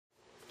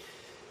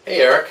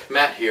Hey Eric,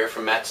 Matt here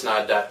from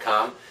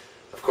mattsnod.com.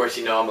 Of course,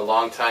 you know I'm a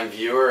longtime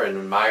viewer and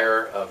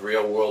admirer of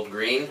Real World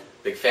Green,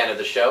 big fan of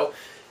the show.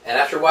 And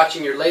after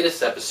watching your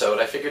latest episode,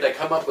 I figured I'd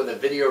come up with a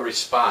video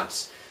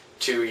response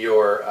to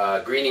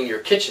your Greening Your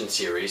Kitchen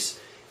series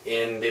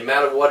in the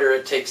amount of water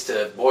it takes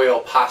to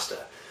boil pasta.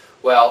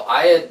 Well,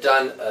 I had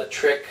done a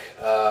trick,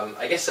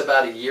 I guess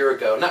about a year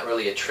ago, not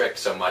really a trick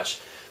so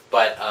much,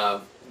 but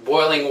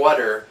boiling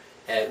water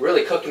and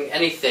really cooking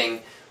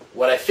anything.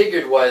 What I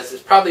figured was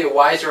it's probably a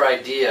wiser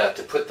idea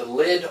to put the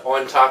lid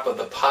on top of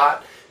the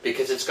pot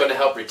because it's going to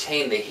help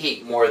retain the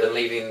heat more than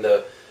leaving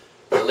the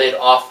lid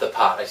off the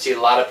pot. I see a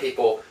lot of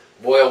people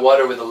boil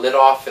water with the lid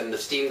off and the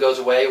steam goes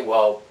away.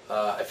 Well,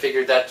 I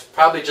figured that's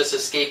probably just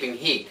escaping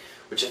heat,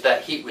 which if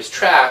that heat was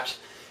trapped,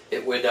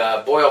 it would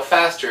boil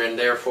faster and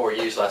therefore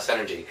use less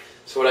energy.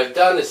 So what I've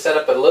done is set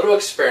up a little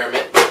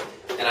experiment,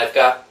 and I've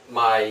got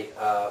my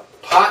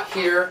pot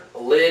here, a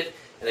lid,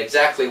 and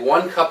exactly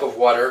 1 cup of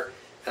water,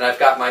 and I've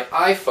got my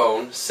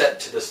iPhone set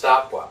to the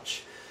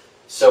stopwatch.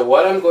 So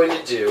what I'm going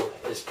to do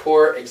is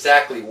pour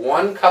exactly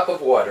 1 cup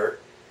of water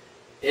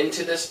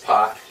into this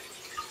pot.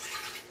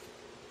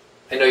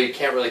 I know you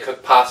can't really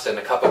cook pasta in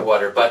a cup of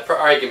water, but for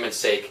argument's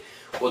sake,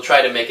 we'll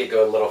try to make it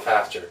go a little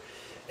faster.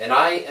 And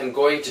I am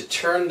going to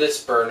turn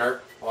this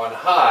burner on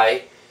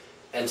high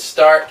and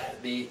start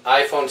the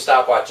iPhone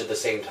stopwatch at the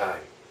same time.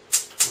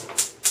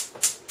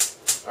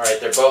 Alright,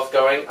 they're both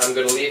going. I'm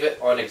going to leave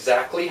it on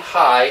exactly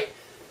high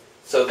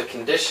so the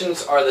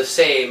conditions are the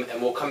same,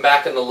 and we'll come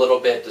back in a little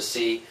bit to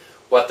see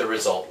what the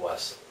result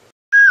was.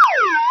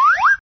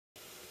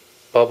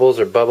 Bubbles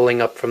are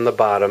bubbling up from the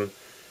bottom,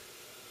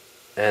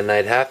 and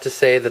I'd have to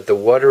say that the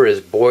water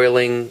is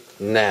boiling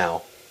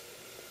now.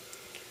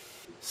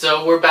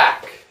 So we're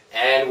back,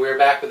 and we're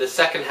back with the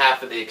second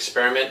half of the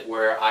experiment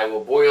where I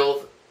will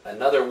boil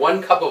another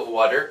 1 cup of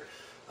water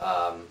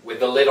with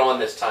the lid on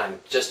this time,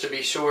 just to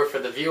be sure for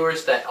the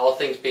viewers that all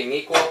things being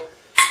equal,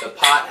 the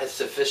pot has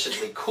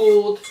sufficiently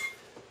cooled,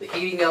 the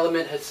heating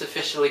element has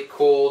sufficiently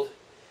cooled,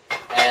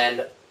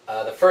 and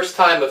the first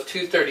time of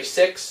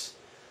 236,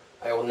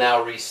 I will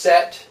now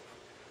reset,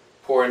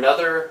 pour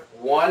another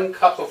 1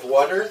 cup of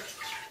water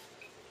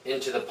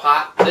into the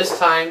pot, this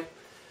time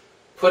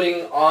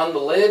putting on the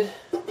lid,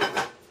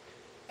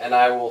 and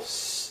I will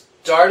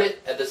start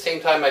it at the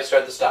same time I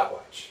start the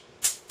stopwatch.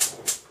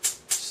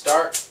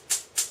 Start,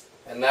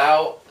 and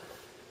now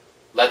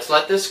let's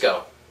let this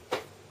go.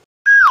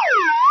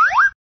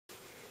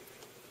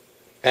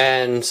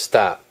 And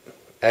stop.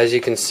 As you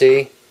can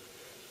see,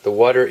 the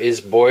water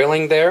is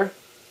boiling there,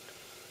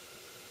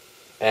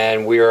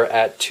 and we are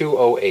at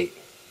 208.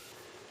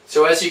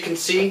 So as you can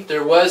see,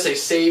 there was a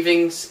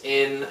savings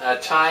in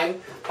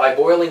time by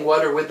boiling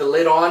water with the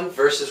lid on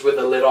versus with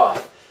the lid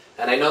off.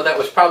 And I know that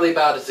was probably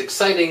about as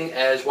exciting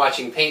as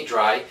watching paint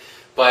dry,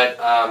 but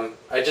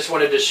I just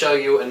wanted to show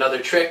you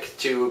another trick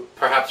to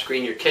perhaps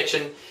green your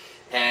kitchen.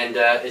 And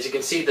as you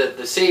can see,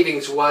 the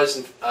savings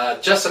was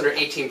just under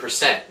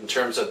 18% in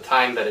terms of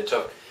time that it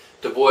took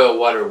to boil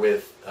water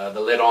with the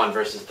lid on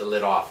versus the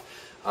lid off.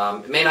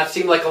 It may not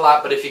seem like a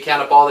lot, but if you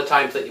count up all the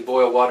times that you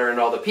boil water and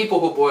all the people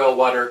who boil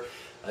water,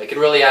 it can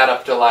really add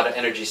up to a lot of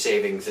energy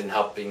savings in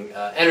helping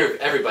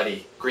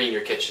everybody green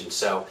your kitchen.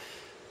 So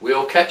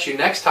we'll catch you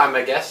next time,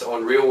 I guess,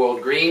 on Real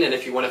World Green. And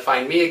if you want to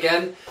find me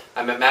again,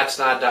 I'm at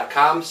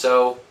mattsnod.com.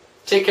 So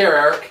take care,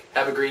 Eric.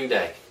 Have a green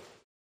day.